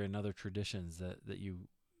treasure in other traditions that you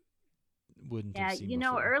wouldn't have seen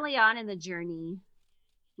before. Early on in the journey,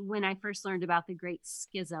 when I first learned about the Great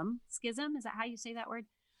Schism, is that how you say that word?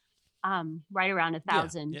 Right around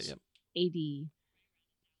 1000 AD,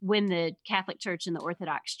 when the Catholic Church and the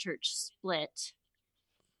Orthodox Church split,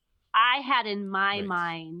 I had in my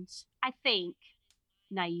mind, I think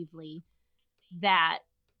naively, that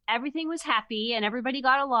everything was happy and everybody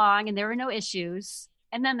got along and there were no issues.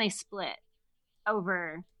 And then they split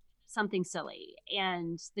over something silly.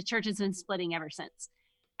 And the church has been splitting ever since.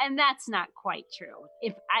 And that's not quite true.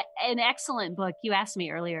 An excellent book, you asked me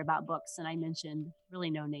earlier about books and I mentioned really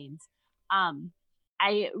no names.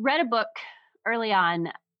 I read a book early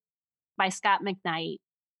on by Scott McKnight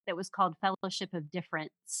that was called Fellowship of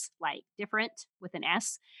Difference, like different with an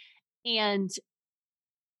S, and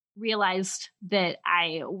realized that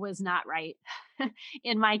I was not right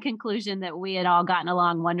in my conclusion that we had all gotten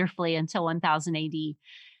along wonderfully until 1000 AD.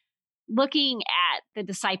 Looking at the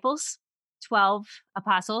disciples, 12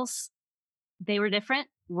 apostles, they were different,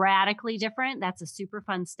 radically different. That's a super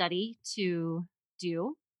fun study to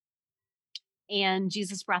do. And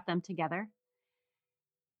Jesus brought them together.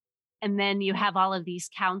 And then you have all of these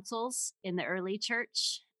councils in the early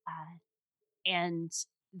church, and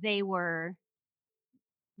they were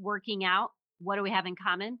working out what do we have in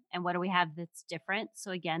common and what do we have that's different. So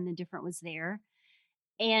again, the different was there.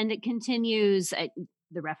 And it continues at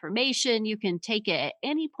the Reformation. You can take it at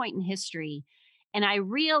any point in history. And I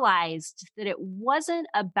realized that it wasn't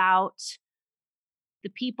about the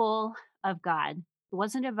people of God. It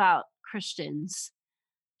wasn't about Christians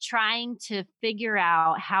trying to figure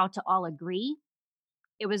out how to all agree.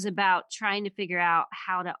 It was about trying to figure out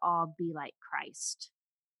how to all be like Christ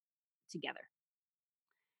together.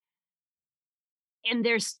 And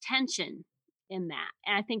there's tension in that.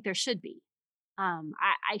 And I think there should be.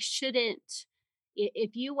 I shouldn't,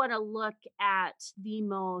 if you want to look at the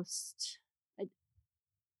most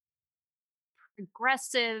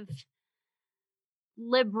progressive,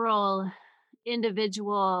 liberal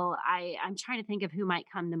individual, I'm trying to think of who might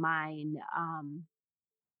come to mind.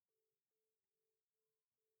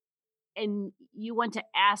 And you want to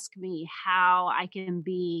ask me how I can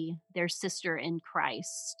be their sister in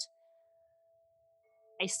Christ,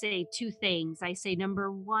 I say two things. I say,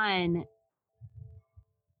 number one,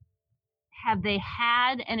 have they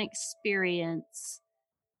had an experience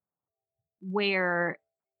where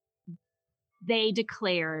they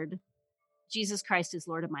declared Jesus Christ is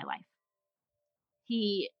Lord of my life?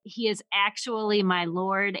 He is actually my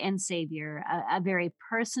Lord and Savior, a very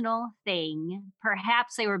personal thing.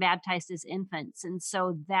 Perhaps they were baptized as infants, and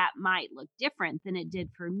so that might look different than it did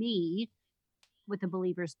for me with a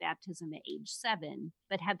believer's baptism at age 7.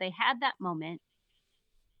 But have they had that moment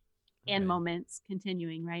and moments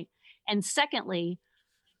continuing, right? And secondly,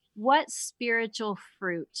 what spiritual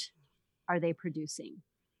fruit are they producing?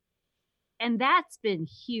 And that's been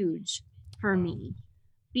huge for me,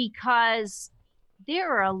 because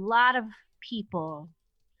there are a lot of people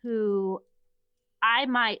who I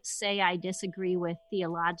might say I disagree with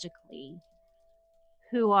theologically,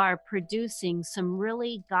 who are producing some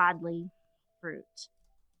really godly fruit.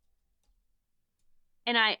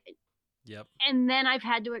 And then I've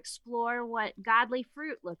had to explore what godly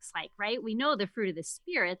fruit looks like, right? We know the fruit of the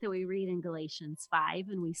Spirit that we read in Galatians 5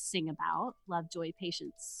 and we sing about: love, joy,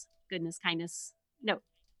 patience, goodness, kindness. No,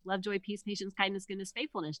 love, joy, peace, patience, kindness, goodness,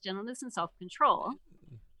 faithfulness, gentleness, and self-control.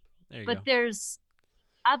 But there's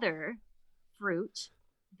other fruit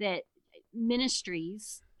that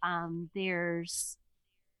ministries, there's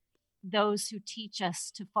those who teach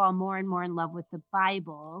us to fall more and more in love with the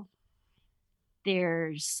Bible,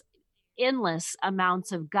 there's endless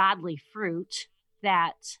amounts of godly fruit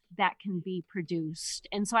that can be produced.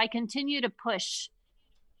 And so I continue to push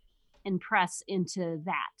and press into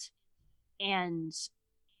that. And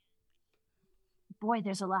boy,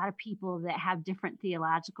 there's a lot of people that have different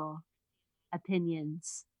theological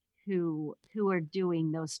opinions who are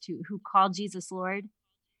doing those two, who call Jesus Lord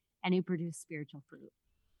and who produce spiritual fruit.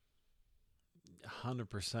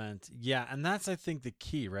 100%. Yeah, and that's, I think, the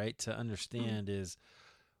key, right? To understand is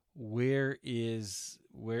where's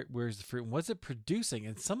the fruit and what's it producing?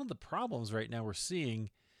 And some of the problems right now we're seeing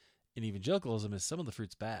in evangelicalism is some of the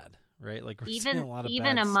fruit's bad, right? Like we're seeing a lot of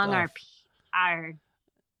even bad among stuff. our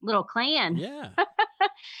little clan. Yeah.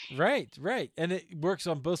 Right. And it works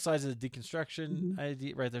on both sides of the deconstruction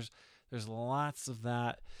idea, right? There's lots of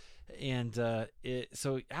that. And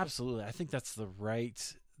so absolutely, I think that's the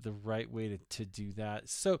right way to do that.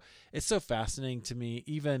 So it's so fascinating to me.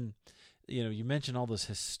 Even, you mentioned all those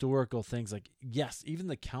historical things, like, yes, even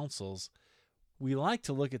the councils, we like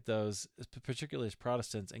to look at those, particularly as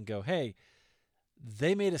Protestants, and go, hey,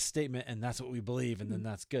 they made a statement and that's what we believe, and then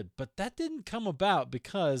that's good. But that didn't come about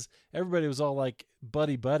because everybody was all like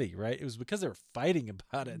buddy, right? It was because they were fighting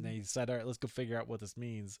about it, and they decided, all right, let's go figure out what this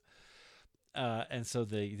means. And so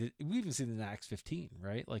we even see it in Acts 15,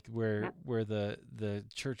 right? Like where the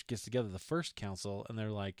church gets together, the first council, and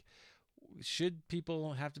they're like, should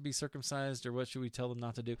people have to be circumcised, or what should we tell them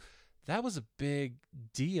not to do? That was a big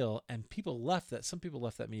deal, and some people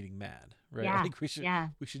left that meeting mad, right? Yeah, Like we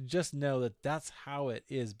should just know that that's how it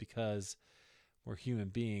is, because we're human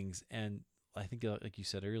beings. And I think, like you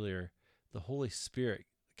said earlier, the Holy Spirit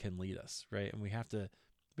can lead us, right? And we have to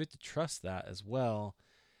trust that as well,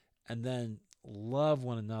 and then love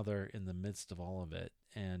one another in the midst of all of it.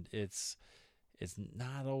 And it's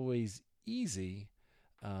not always easy,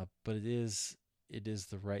 but it is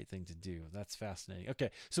the right thing to do. That's fascinating.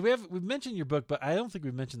 Okay, so we've mentioned your book, but I don't think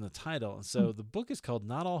we've mentioned the title. And so the book is called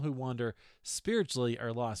 "Not All Who Wander Spiritually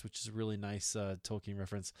Are Lost," which is a really nice Tolkien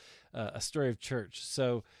reference, a story of church.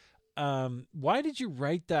 So why did you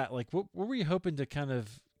write that? Like, what were you hoping to kind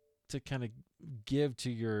of give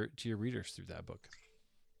to your readers through that book?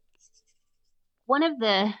 One of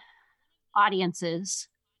the audiences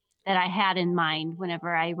that I had in mind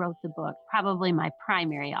whenever I wrote the book, probably my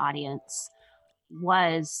primary audience,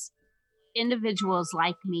 was individuals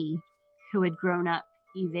like me who had grown up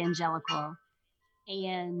evangelical,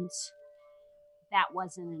 and that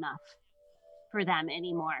wasn't enough for them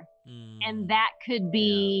anymore. And that could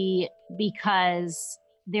be because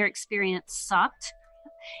their experience sucked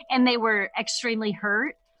and they were extremely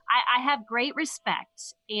hurt. I have great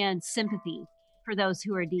respect and sympathy for those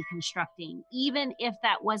who are deconstructing, even if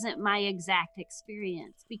that wasn't my exact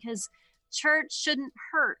experience, because church shouldn't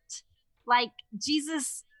hurt. Like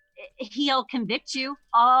Jesus, he'll convict you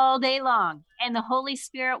all day long, and the Holy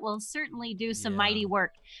Spirit will certainly do some mighty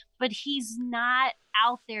work, but he's not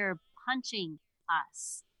out there punching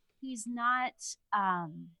us. He's not,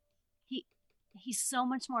 he's so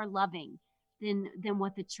much more loving than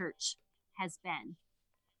what the church has been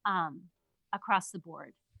across the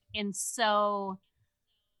board. And so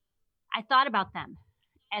I thought about them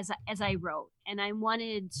as I wrote, and I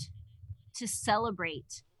wanted to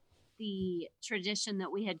celebrate the tradition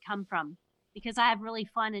that we had come from, because I have really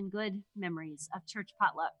fun and good memories of church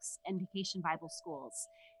potlucks and vacation Bible schools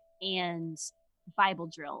and Bible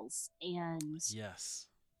drills, and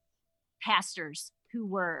pastors who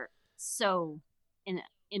were so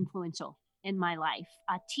influential in my life,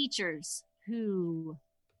 teachers who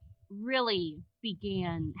really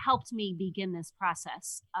helped me begin this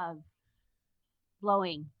process of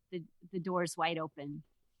blowing the doors wide open.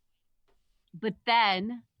 But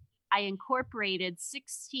then I incorporated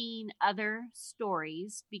 16 other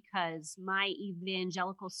stories, because my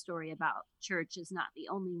evangelical story about church is not the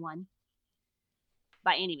only one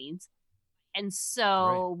by any means. And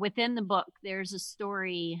so within the book, there's a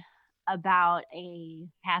story about a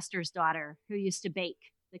pastor's daughter who used to bake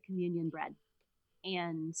the communion bread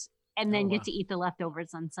and then get to eat the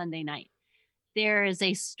leftovers on Sunday night. There is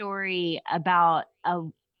a story about a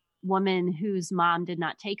woman whose mom did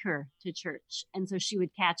not take her to church, and so she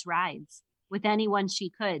would catch rides with anyone she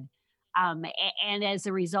could. And as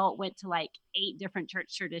a result, went to like 8 different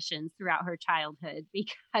church traditions throughout her childhood,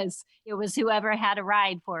 because it was whoever had a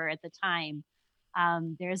ride for her at the time.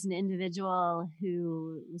 There's an individual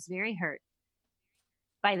who was very hurt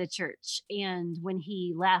by the church, and when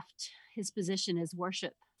he left his position as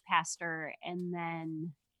worship pastor and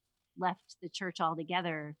then left the church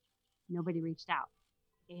altogether, nobody reached out,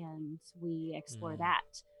 and we explore that.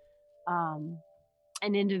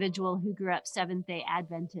 an individual who grew up Seventh-day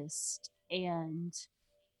Adventist and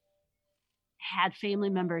had family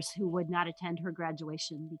members who would not attend her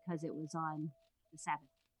graduation because it was on the Sabbath.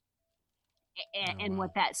 And wow.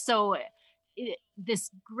 what that,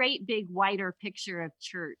 this great big wider picture of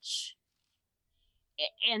church.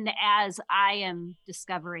 And as I am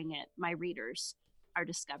discovering it, my readers are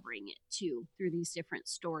discovering it too, through these different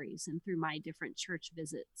stories and through my different church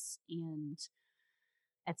visits and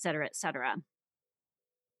et cetera, et cetera.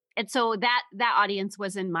 And so that audience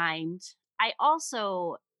was in mind. I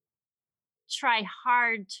also try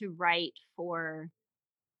hard to write for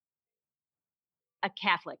a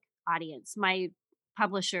Catholic audience. My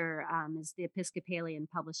publisher is the Episcopalian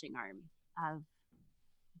publishing arm of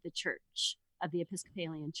the church, of the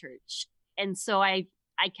Episcopalian Church. And so I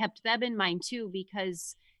kept them in mind too,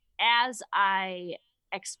 because as I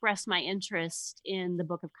express my interest in the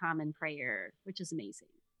Book of Common Prayer, which is amazing,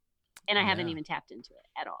 and I haven't even tapped into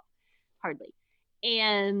it at all, hardly.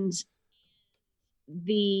 And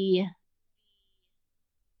the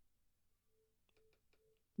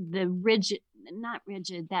rigid, not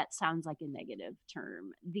rigid, that sounds like a negative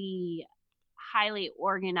term, the highly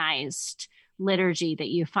organized liturgy that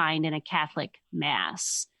you find in a Catholic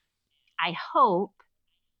Mass. I hope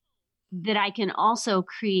that I can also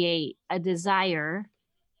create a desire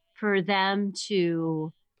for them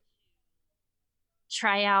to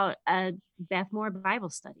try out a Beth Moore Bible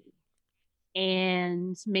study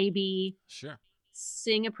and maybe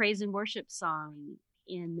sing a praise and worship song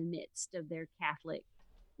in the midst of their Catholic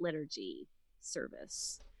liturgy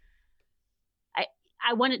service.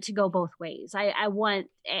 I want it to go both ways. I want,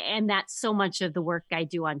 and that's so much of the work I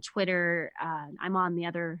do on Twitter. I'm on the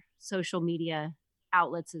other social media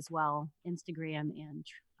outlets as well, Instagram and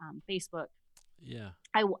Facebook. Yeah.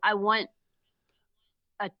 I want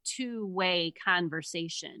a two-way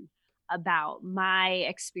conversation about my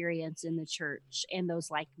experience in the church and those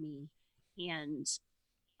like me and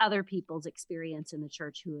other people's experience in the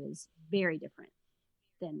church who is very different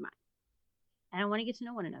than mine. And I want to get to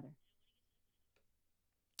know one another.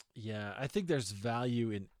 Yeah, I think there's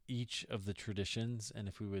value in each of the traditions, and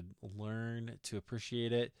if we would learn to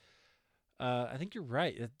appreciate it, I think you're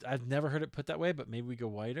right. I've never heard it put that way, but maybe we go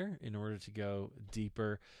wider in order to go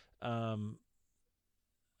deeper. I'll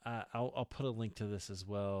put a link to this as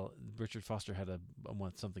well. Richard Foster had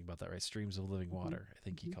something about that, right? Streams of living water, I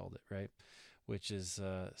think he called it, right? Which is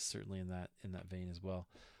certainly in that vein as well.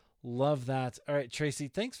 Love that. All right,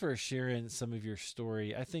 Traci, thanks for sharing some of your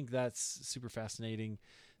story. I think that's super fascinating.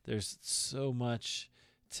 There's so much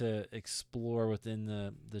to explore within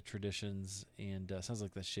the traditions, and sounds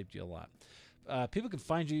like that shaped you a lot. People can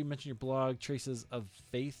find you. You mentioned your blog,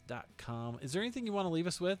 tracesoffaith.com. Is there anything you want to leave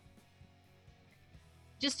us with?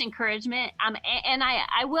 Just encouragement. And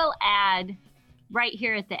I will add right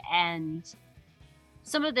here at the end,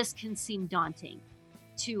 some of this can seem daunting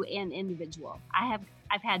to an individual.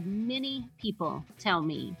 I've had many people tell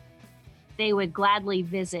me they would gladly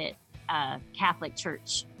visit a Catholic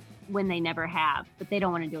church when they never have, but they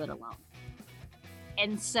don't want to do it alone.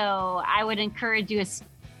 And so I would encourage you,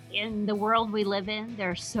 in the world we live in, there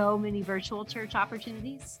are so many virtual church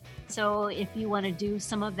opportunities. So if you want to do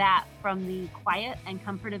some of that from the quiet and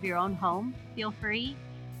comfort of your own home, feel free.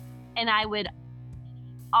 And I would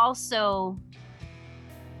also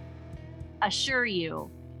assure you,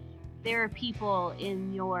 there are people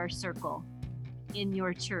in your circle, in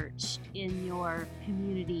your church, in your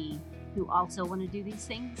community who also want to do these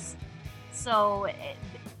things. So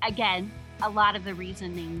again, a lot of the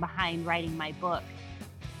reasoning behind writing my book,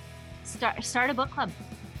 start a book club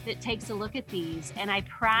that takes a look at these. And I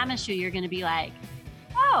promise you're going to be like,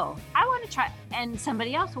 oh, I want to try. And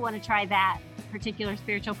somebody else will want to try that particular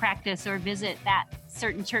spiritual practice or visit that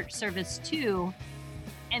certain church service too.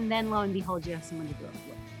 And then lo and behold, you have someone to do it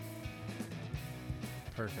with.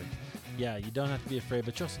 Perfect. Yeah, you don't have to be afraid,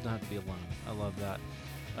 but you also don't have to be alone. I love that.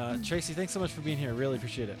 Traci, thanks so much for being here. Really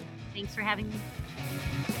appreciate it. Thanks for having me.